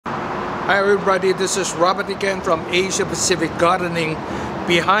Hi everybody, this is Robert again from Asia Pacific Gardening.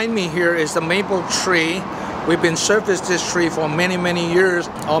 Behind me here is the maple tree. We've been servicing this tree for many years.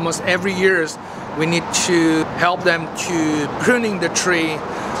 Almost every year we need to help them to pruning the tree.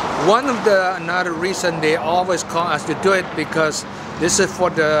 Another reason they always call us to do it because this is for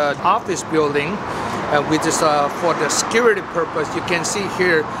the office building, which is for the security purpose. You can see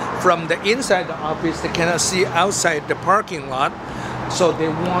here from the inside the office, they cannot see outside the parking lot. So they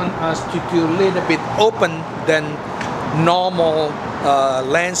want us to do a little bit open than normal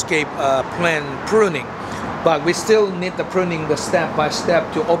landscape plant pruning. But we still need the pruning the step by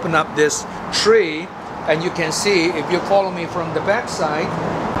step to open up this tree. And you can see, if you follow me from the back side,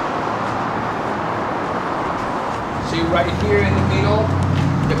 see right here in the middle,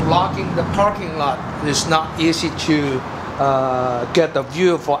 they're blocking the parking lot. It's not easy to get the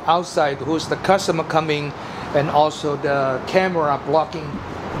view for outside, who's the customer coming, and also the camera blocking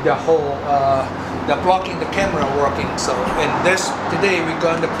the whole, blocking the camera working. So in this, today we're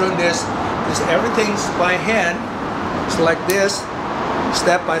going to prune this. Everything's by hand. It's like this,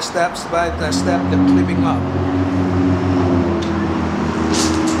 step by step, they're clipping up.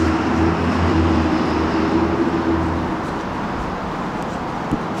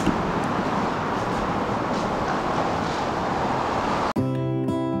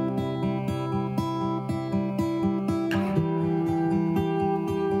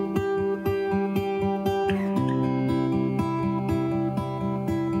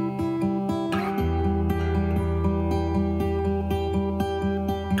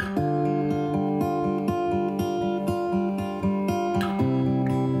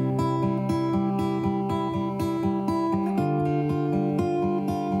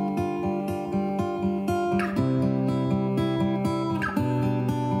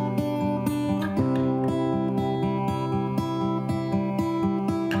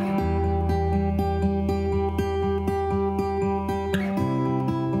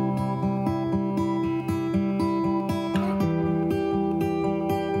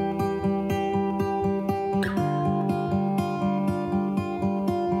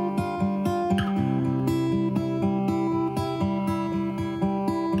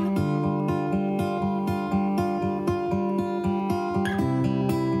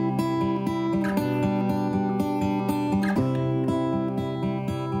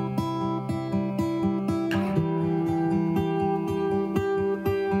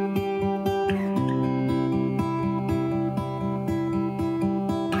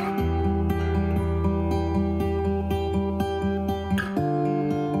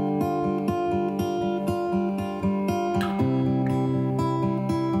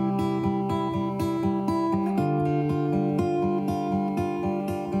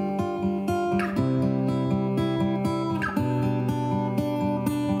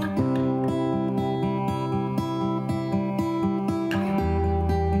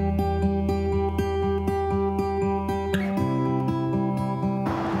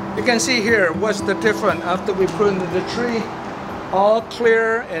 You can see here what's the difference after we pruned the tree. All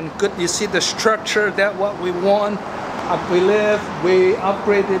clear and good. You see the structure, that's what we want. We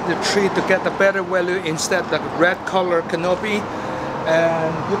upgraded the tree to get the better value instead of the red color canopy.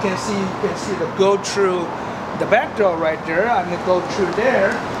 And you can see the go through the back door right there. I'm gonna go through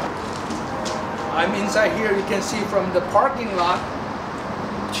there. I'm inside here. You can see from the parking lot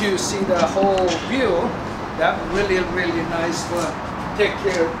to see the whole view. That really nice for take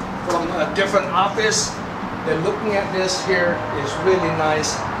care from a different office. Then looking at this here is really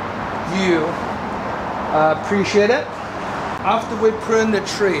nice view. Appreciate it. After we prune the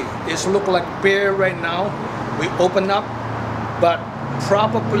tree, it's look like bare right now. We open up, but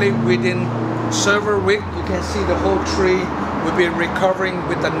probably within several weeks, you can see the whole tree will be recovering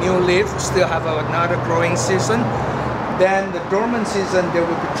with a new leaf. Still have another growing season. Then the dormant season, they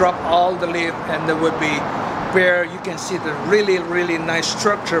will drop all the leaf and there will be bare. You can see the really nice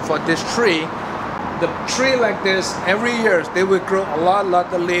structure for this tree. The tree like this, every year they will grow a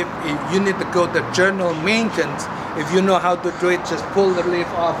lot of leaf. If you need to go to general maintenance, if you know how to do it, just pull the leaf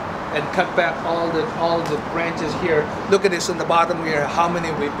off and cut back all the branches here. Look at this in the bottom here, how many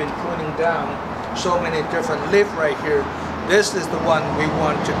we've been pruning down. So many different leaf right here. This is the one we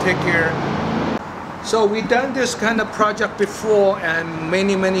want to take care. So we've done this kind of project before, and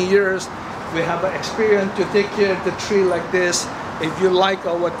many years. We have an experience to take care of the tree like this. If you like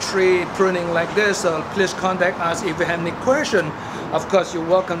our tree pruning like this, please contact us if you have any question. Of course, you're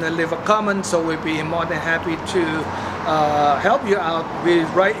welcome to leave a comment, so we'll be more than happy to help you out. We're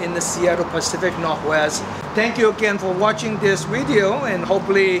right in the Seattle Pacific Northwest. Thank you again for watching this video, and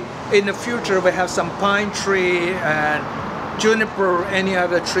hopefully in the future we have some pine tree and juniper or any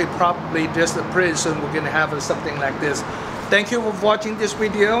other tree, probably just pretty soon we're going to have something like this. Thank you for watching this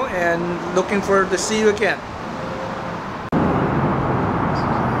video and looking forward to see you again.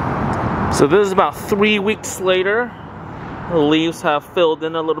 So this is about 3 weeks later. The leaves have filled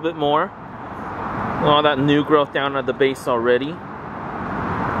in a little bit more. All that new growth down at the base already.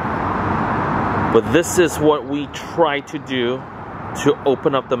 But this is what we try to do to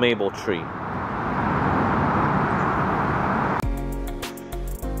open up the maple tree.